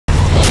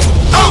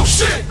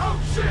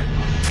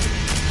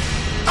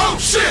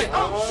shit.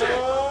 Oh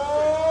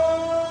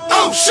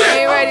shit. Are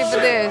you ready for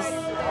this?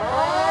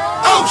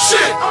 Oh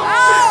shit.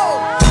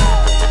 Oh!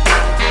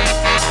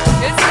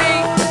 It's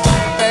me.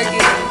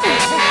 Fergie.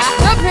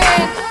 The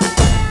pin.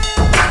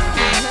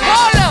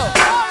 Hold up.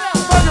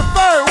 Fucking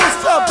Bird,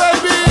 what's up,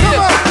 baby?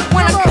 Come on.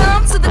 When I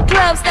come to the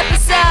club, step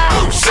aside.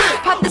 Oh shit.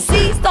 Pop the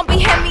seats, don't be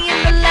heavy in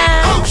the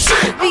line. Oh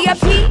shit.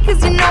 VIP, cause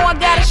you know I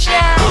gotta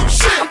shine. Oh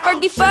shit. I'm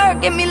Fergie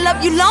Ferg, give me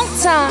love you long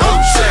time. Oh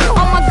shit.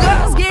 All my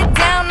girls get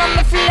down on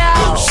the floor.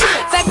 Oh shit.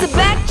 Back to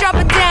back, drop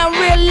it down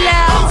real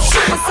loud. Oh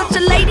shit. I'm such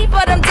a lady,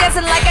 but I'm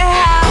dancing like a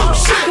house. Oh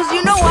shit. Cause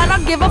you know I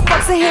don't give a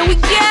fuck, so here we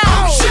go.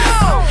 Oh shit.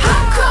 How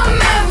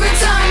come every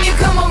time you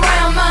come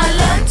around my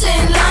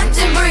London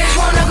Bridge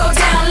wanna go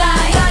down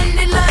like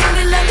London,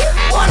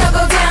 wanna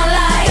go down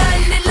like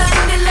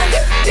London,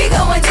 be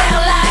going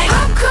down like.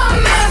 How come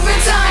every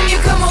time you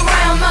come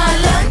around my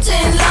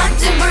London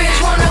Bridge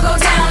wanna go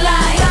down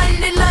like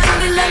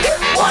London,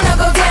 wanna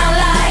go down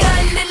like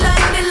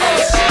London,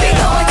 be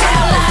going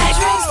down like.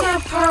 Drinks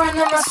start pouring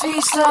and my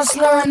feet start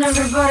slurring,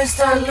 everybody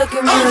start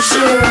looking real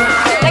good.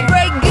 Like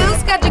Grey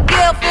Goose got your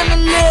girl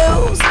feeling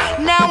loose.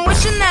 Now I'm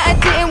wishing that I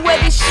didn't wear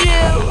these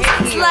shoes.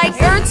 It's like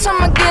every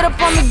time I get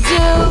up on the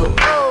do,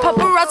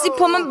 paparazzi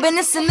put my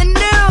business in the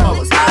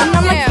news. And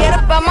I'ma get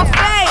up on my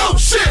face. Oh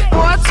shit.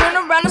 Or I turn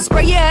around and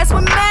spray your ass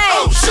with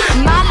mace. Oh shit.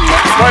 My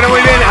lips. Bueno,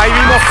 muy bien, ahí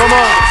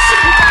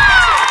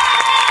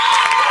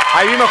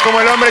vimos como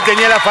el hombre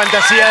tenía la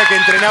fantasía de que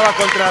entrenaba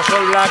contra la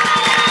All Black.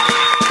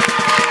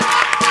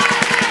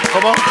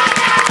 ¿Cómo?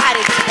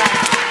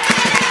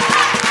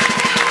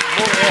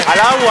 Al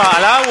agua,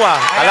 al agua,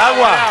 al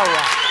agua.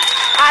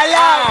 Al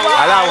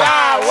agua, Al agua.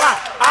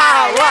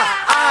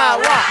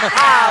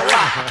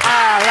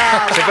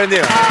 agua. Se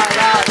prendió.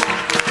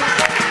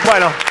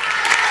 Bueno.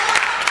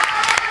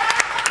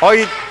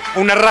 Hoy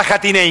una raja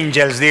Teen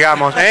Angels,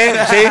 digamos, ¿eh?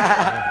 ¿Sí?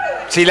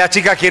 Si las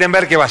chicas quieren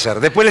ver qué va a ser.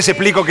 Después les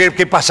explico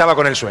qué pasaba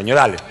con el sueño.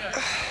 Dale.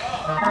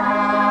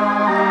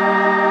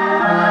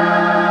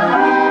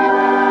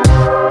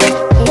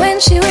 When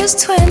she was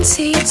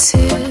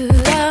 22,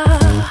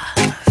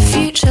 the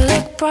future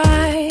looked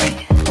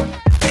bright.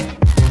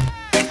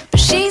 But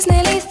she's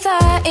nearly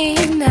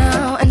 30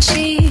 now, and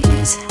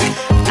she's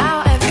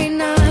out every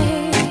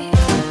night.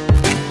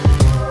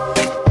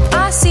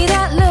 I see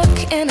that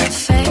look in her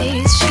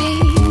face,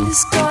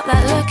 she's got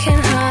that look in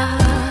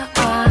her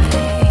eye.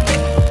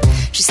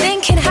 She's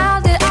thinking, how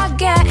did I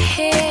get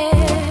here?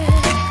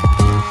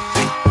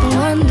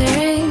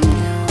 Wondering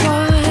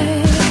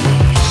why.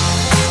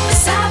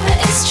 Sadly,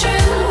 it's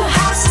true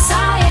how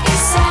society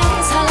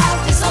says her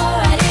life is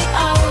already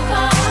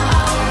over.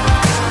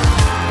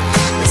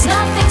 There's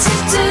nothing to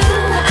do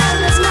and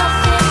there's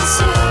nothing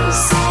to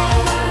say.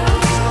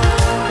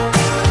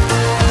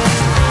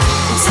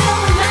 Until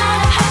the man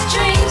of her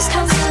dreams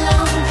comes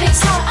along,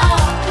 picks her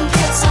up and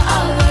puts her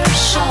over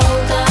his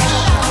shoulder.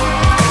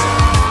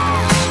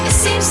 It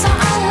seems so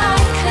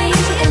unlikely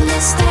in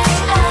this day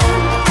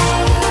and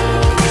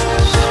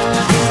age.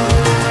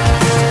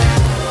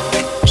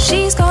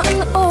 She's got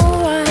an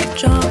alright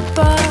job,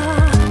 but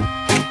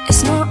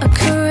it's not a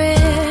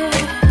career.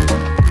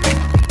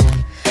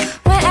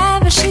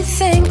 Whenever she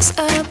thinks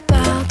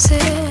about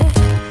it,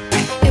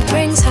 it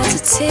brings her to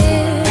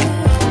tears.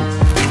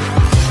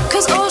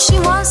 Cause all she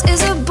wants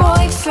is a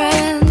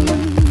boyfriend.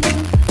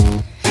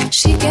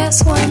 She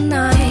gets one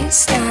night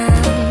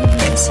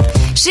stands.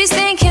 She's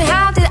thinking,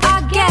 how did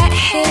I get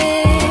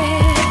here?